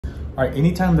All right,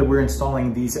 anytime that we're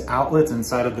installing these outlets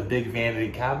inside of the big vanity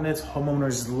cabinets,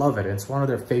 homeowners love it. It's one of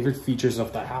their favorite features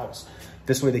of the house.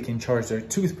 This way they can charge their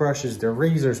toothbrushes, their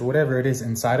razors, whatever it is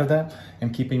inside of that,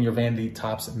 and keeping your vanity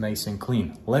tops nice and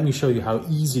clean. Let me show you how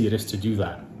easy it is to do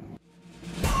that.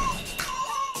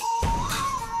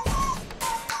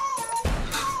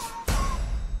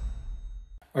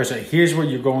 All right, so here's what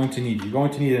you're going to need. You're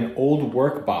going to need an old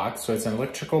work box. So it's an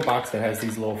electrical box that has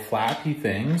these little flappy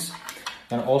things.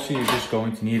 And also you're just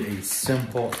going to need a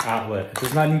simple outlet. It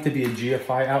does not need to be a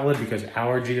GFI outlet because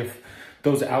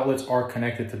those outlets are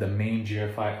connected to the main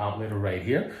GFI outlet right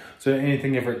here. So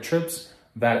anything if it trips,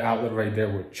 that outlet right there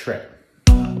would trip.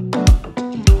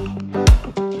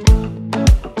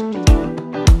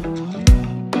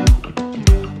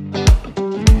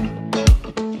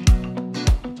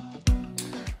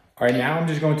 All right, now I'm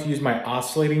just going to use my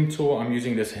oscillating tool. I'm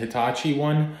using this Hitachi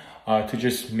one to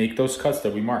just make those cuts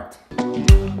that we marked.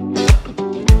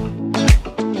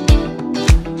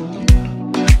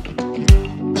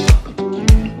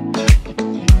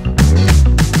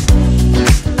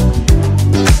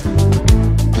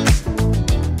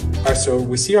 So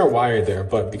we see our wire there,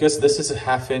 but because this is a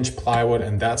 1/2-inch plywood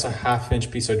and that's a 1/2-inch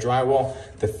piece of drywall,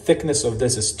 the thickness of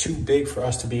this is too big for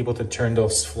us to be able to turn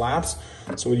those flaps.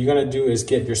 So what you're gonna do is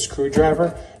get your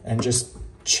screwdriver and just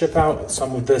chip out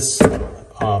some of this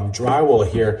drywall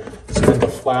here so that the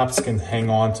flaps can hang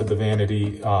on to the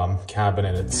vanity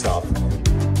cabinet itself.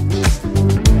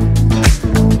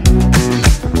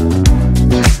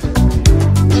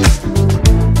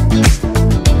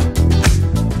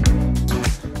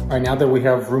 All right, now that we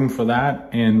have room for that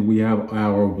and we have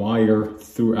our wire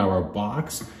through our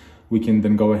box, we can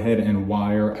then go ahead and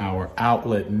wire our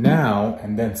outlet now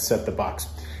and then set the box.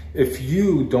 If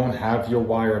you don't have your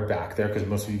wire back there, because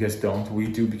most of you guys don't, we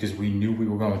do because we knew we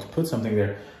were going to put something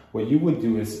there, what you would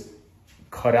do is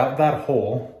cut out that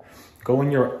hole, go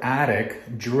in your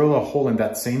attic, drill a hole in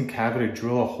that same cavity,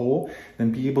 drill a hole,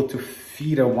 then be able to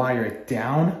feed a wire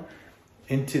down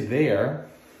into there.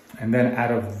 And then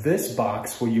out of this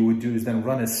box, what you would do is then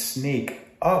run a snake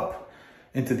up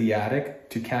into the attic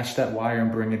to catch that wire and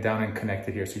bring it down and connect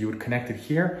it here. So you would connect it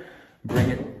here, bring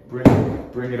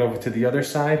it over to the other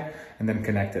side, and then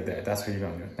connect it there. That's what you're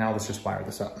gonna do. Now let's just wire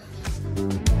this up.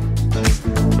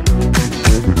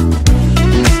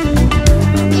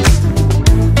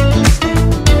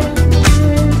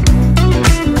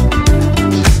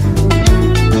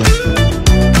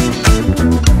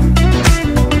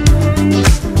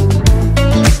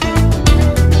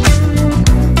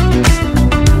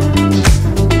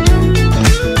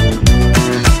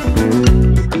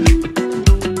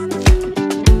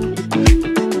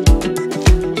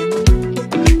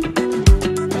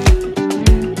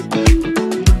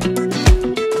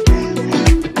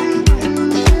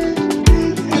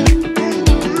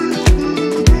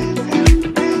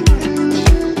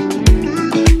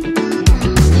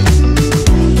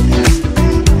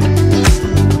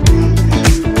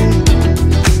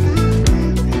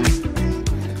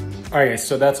 All right,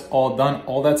 so that's all done.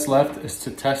 All that's left is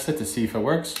to test it to see if it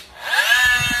works.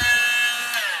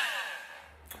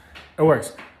 It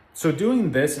works. So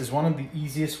doing this is one of the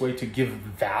easiest way to give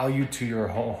value to your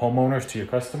homeowners, to your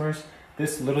customers.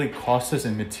 This literally costs us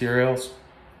in materials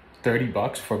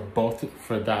 $30 for both,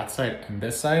 for that side and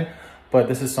this side. But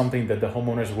this is something that the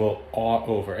homeowners will awe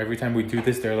over. Every time we do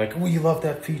this, they're like, "We love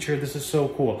that feature. This is so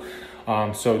cool."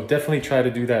 So definitely try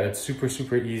to do that. It's super,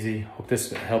 super easy. Hope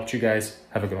this helped you guys.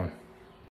 Have a good one.